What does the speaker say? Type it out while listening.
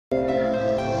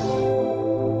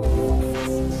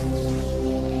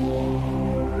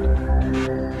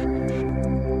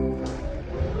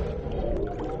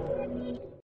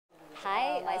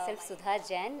Sudha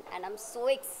Jain and I'm so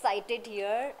excited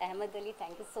here. Ahmed Ali,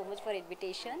 thank you so much for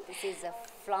invitation. This is a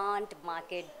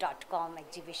flauntmarket.com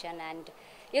exhibition and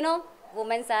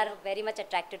women are very much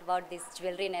attracted about this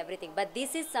jewelry and everything. But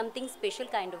this is something special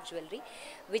kind of jewelry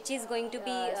which is going to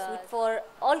be suit for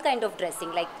all kind of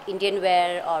dressing like Indian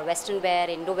wear or Western wear,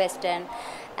 Indo-Western.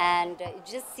 And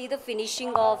just see the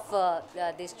finishing of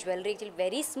this jewelry. It is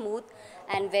very smooth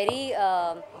and very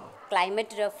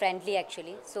climate friendly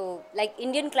actually. So like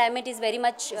Indian climate is very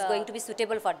much going to be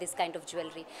suitable for this kind of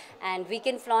jewelry, and we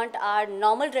can flaunt our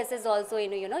normal dresses also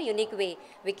in a unique way.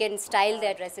 We can style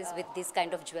their dresses with this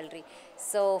kind of jewelry.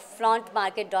 So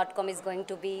flauntmarket.com is going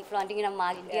to be flaunting in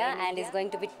India and is going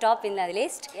to be top in the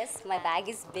list. Yes, my bag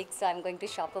is big, so I'm going to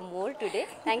shop more today.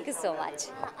 Thank you so much.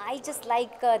 I just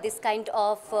like this kind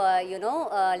of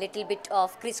little bit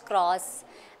of crisscross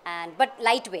and but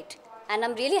lightweight. And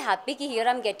I'm really happy that here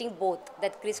I'm getting both,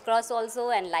 that crisscross also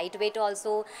and lightweight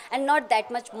also, and not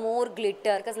that much more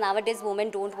glitter, because nowadays women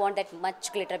don't want that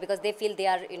much glitter because they feel they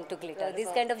are into glitter. This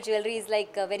kind of jewelry is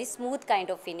like a very smooth kind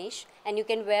of finish, and you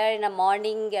can wear in a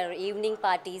morning or evening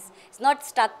parties. It's not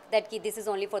stuck that this is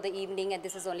only for the evening and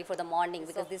this is only for the morning,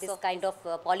 because this kind of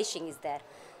polishing is there.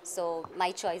 So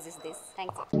my choice is this.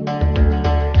 Thank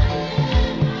you.